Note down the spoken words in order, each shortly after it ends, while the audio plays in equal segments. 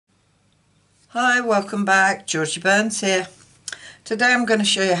Hi, welcome back. Georgie Burns here. Today I'm going to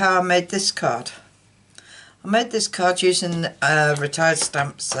show you how I made this card. I made this card using a retired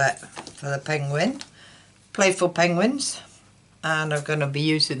stamp set for the penguin, Playful Penguins, and I'm going to be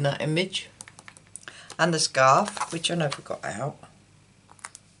using that image and the scarf, which I never got out.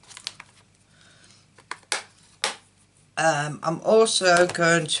 I'm also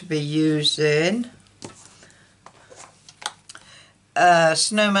going to be using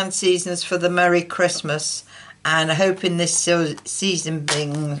Snowman Seasons for the Merry Christmas, and hoping this season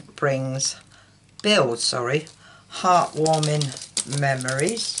builds heartwarming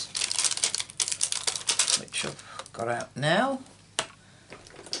memories, which I've got out now.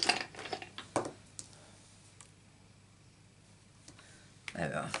 There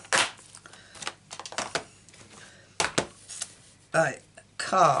we are. Right,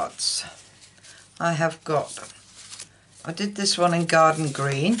 cards. I did this one in garden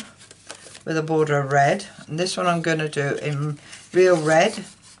green with a border of red, and this one I'm going to do in real red,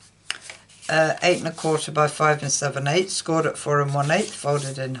 8 1/4 by 5 7/8, scored at 4 1/8,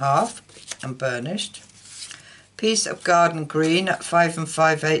 folded in half and burnished. Piece of garden green at 5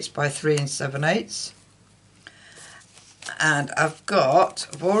 5/8 by 3 7/8, and I've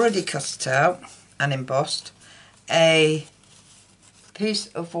already cut it out and embossed a piece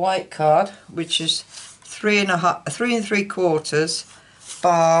of white card, which is 3 3¾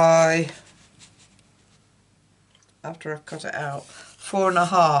 by, after I've cut it out,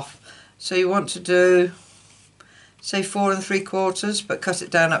 4½. So you want to do, say, 4 3/4, but cut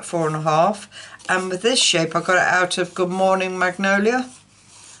it down at 4½. And with this shape, I got it out of Good Morning Magnolia,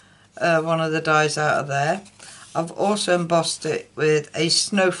 one of the dies out of there. I've also embossed it with a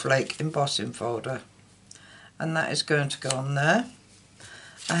snowflake embossing folder, and that is going to go on there.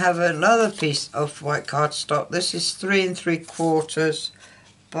 I have another piece of white cardstock. This is 3 3/4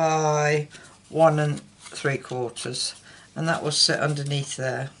 by 1 3/4, and that will sit underneath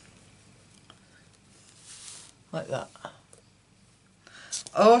there, like that.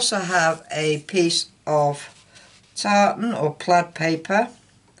 I also have a piece of tartan or plaid paper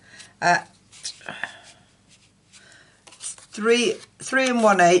at 3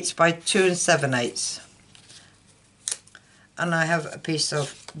 1/8 by 2 7/8. And I have a piece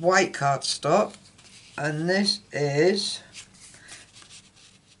of white cardstock, and this is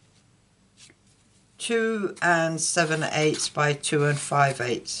 2 7/8 by 2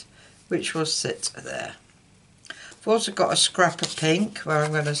 5/8, which will sit there. I've also got a scrap of pink where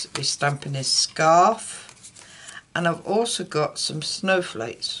I'm going to be stamping his scarf, and I've also got some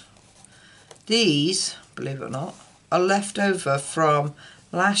snowflakes. These, believe it or not, are left over from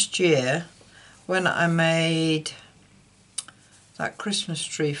last year when I made that Christmas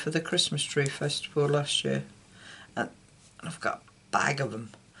tree for the Christmas Tree Festival last year, and I've got a bag of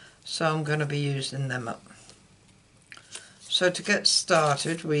them, so I'm going to be using them up. So to get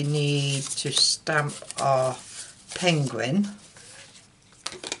started, we need to stamp our penguin.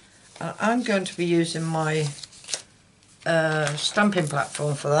 I'm going to be using my stamping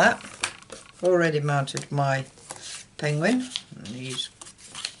platform for that. I've already mounted my penguin, and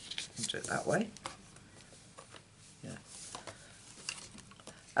do it that way.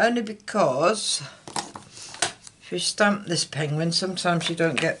 Only because if you stamp this penguin, sometimes you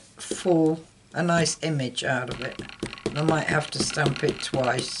don't get a nice image out of it, and I might have to stamp it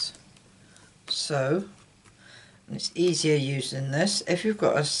twice. So it's easier using this. If you've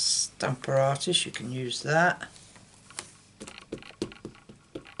got a stamper artist, you can use that.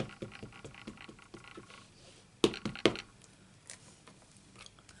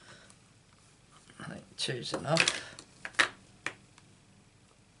 I think 2's enough.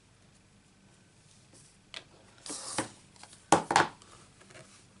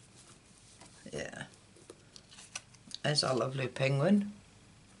 Yeah, there's our lovely penguin.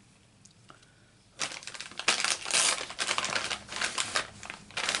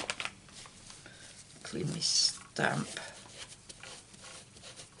 Clean my stamp.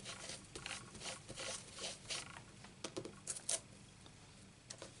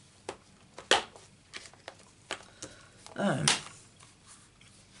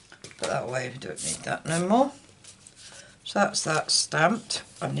 Put that away, we don't need that no more. So that's that stamped.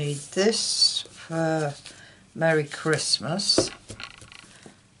 I need this for Merry Christmas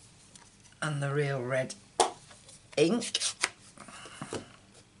and the real red ink.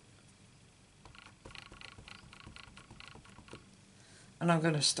 And I'm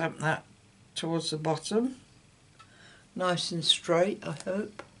going to stamp that towards the bottom, nice and straight, I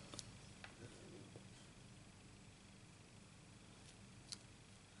hope.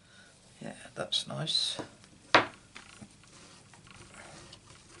 Yeah, that's nice.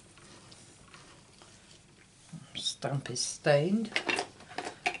 stamp is stained.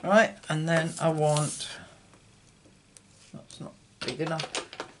 Right, and then I want, that's not big enough,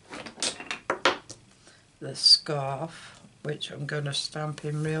 the scarf, which I'm going to stamp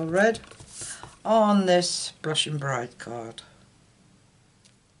in real red on this Blushing Bride card,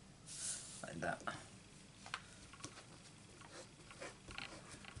 like that.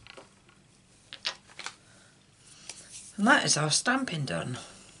 And that is our stamping done.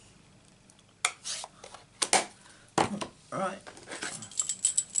 Right,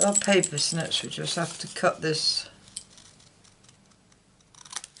 our paper snips, we just have to cut this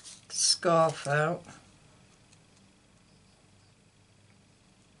scarf out,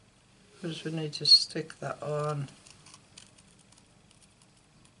 because we need to stick that on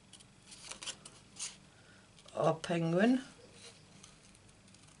our penguin.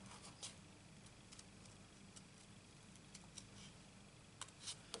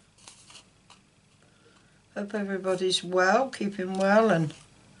 Hope everybody's well, keeping well, and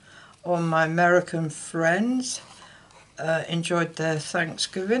all my American friends enjoyed their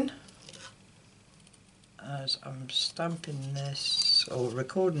Thanksgiving. As I'm stamping this, or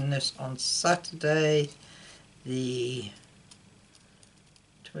recording this on Saturday the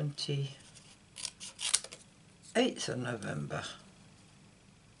 28th of November.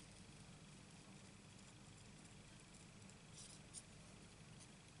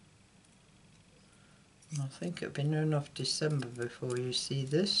 I think it'll be near enough December before you see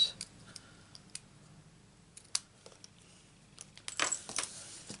this.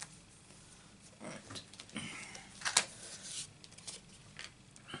 Right.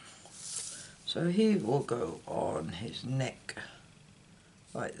 So he will go on his neck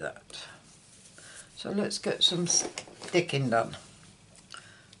like that. So let's get some sticking done.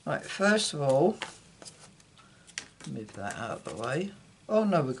 Right, first of all, move that out of the way. Oh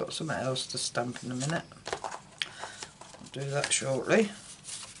no, we've got something else to stamp in a minute. I'll do that shortly.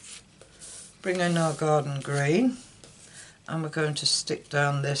 Bring in our garden green, and we're going to stick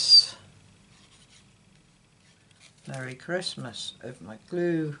down this Merry Christmas. If my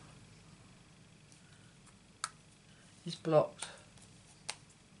glue is blocked.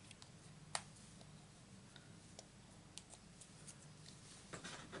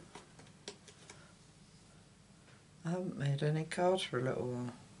 I haven't made any cards for a little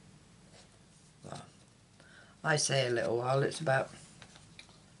while. Well, I say a little while, it's about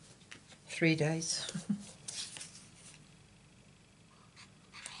 3 days.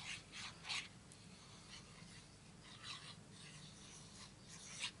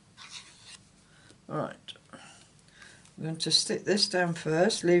 Right, I'm going to stick this down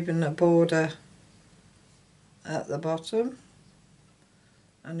first, leaving a border at the bottom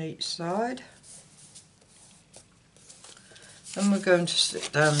on each side. Then we're going to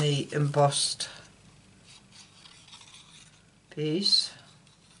stick down the embossed piece.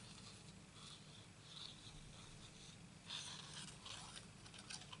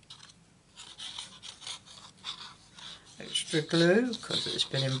 Extra glue because it's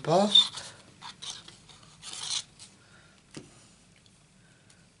been embossed.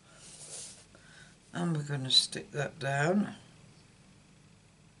 And we're going to stick that down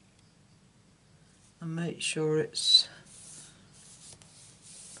and make sure it's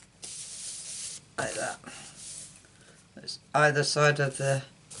like that. It's either side of the,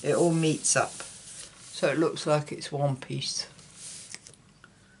 it all meets up, so it looks like it's one piece.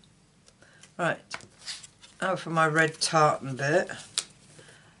 Right, now for my red tartan bit.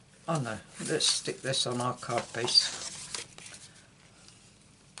 Oh no, let's stick this on our card base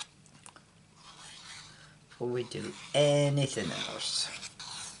before we do anything else.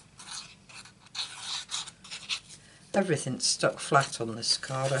 Everything's stuck flat on this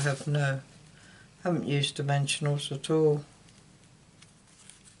card. I haven't used dimensionals at all.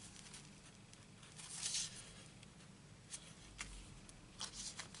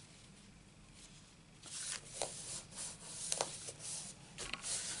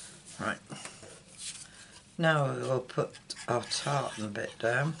 Right, now we'll put our tartan bit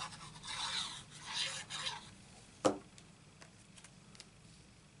down.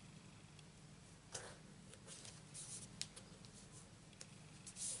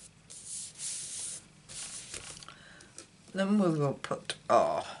 Then we will put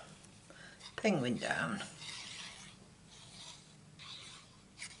our penguin down.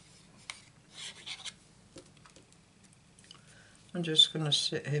 I'm just going to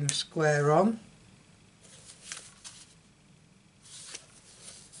sit him square on.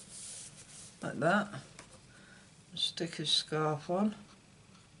 Like that. Stick his scarf on.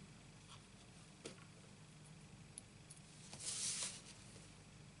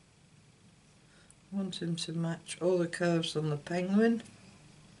 I want him to match all the curves on the penguin.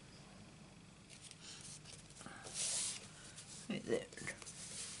 Like that.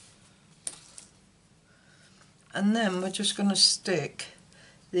 And then we're just going to stick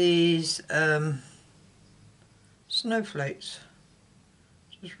these snowflakes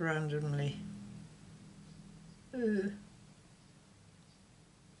just randomly.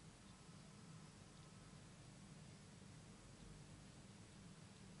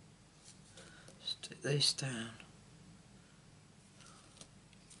 Stick these down.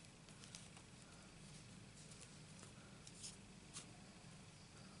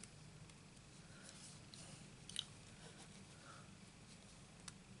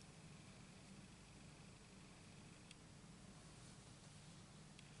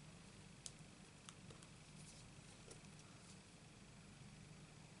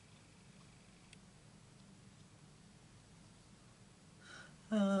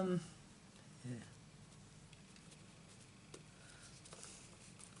 Yeah.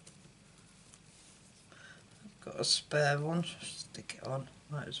 I've got a spare one, stick it on,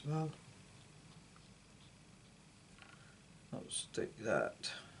 might as well. I'll stick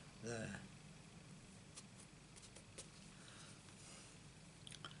that there.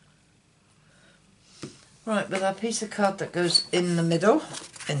 Right, with our piece of card that goes in the middle,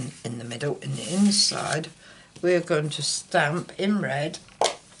 in the inside, we're going to stamp in red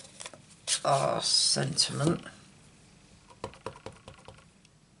our sentiment.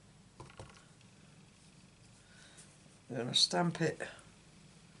 We're going to stamp it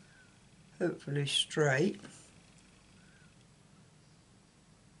hopefully straight.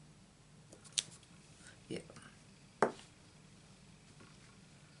 Yeah.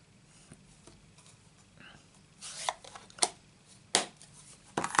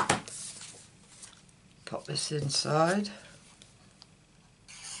 Pop this inside.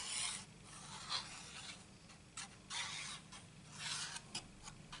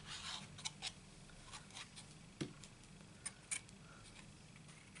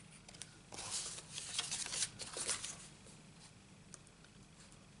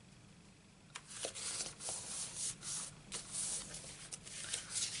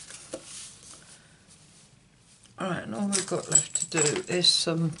 Alright, and all we've got left to do is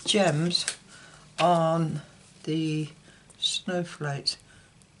some gems on the snowflakes.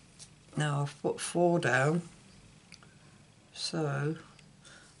 Now I've put 4 down, so I'm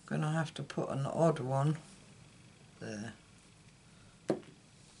going to have to put an odd one there. So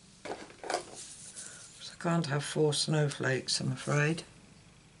I can't have 4 snowflakes, I'm afraid.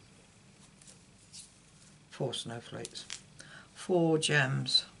 4 snowflakes. 4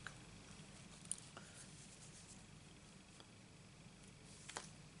 gems.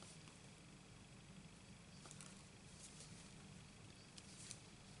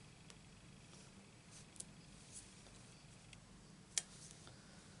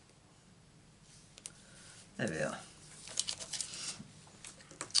 There we are.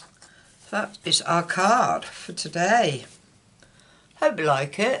 That is our card for today. Hope you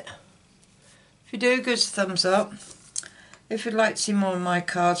like it. If you do, give us a thumbs up. If you'd like to see more of my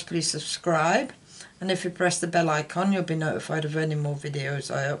cards, please subscribe. And if you press the bell icon, you'll be notified of any more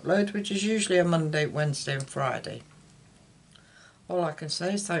videos I upload, which is usually on Monday, Wednesday and Friday. All I can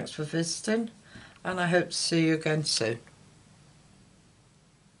say is thanks for visiting, and I hope to see you again soon.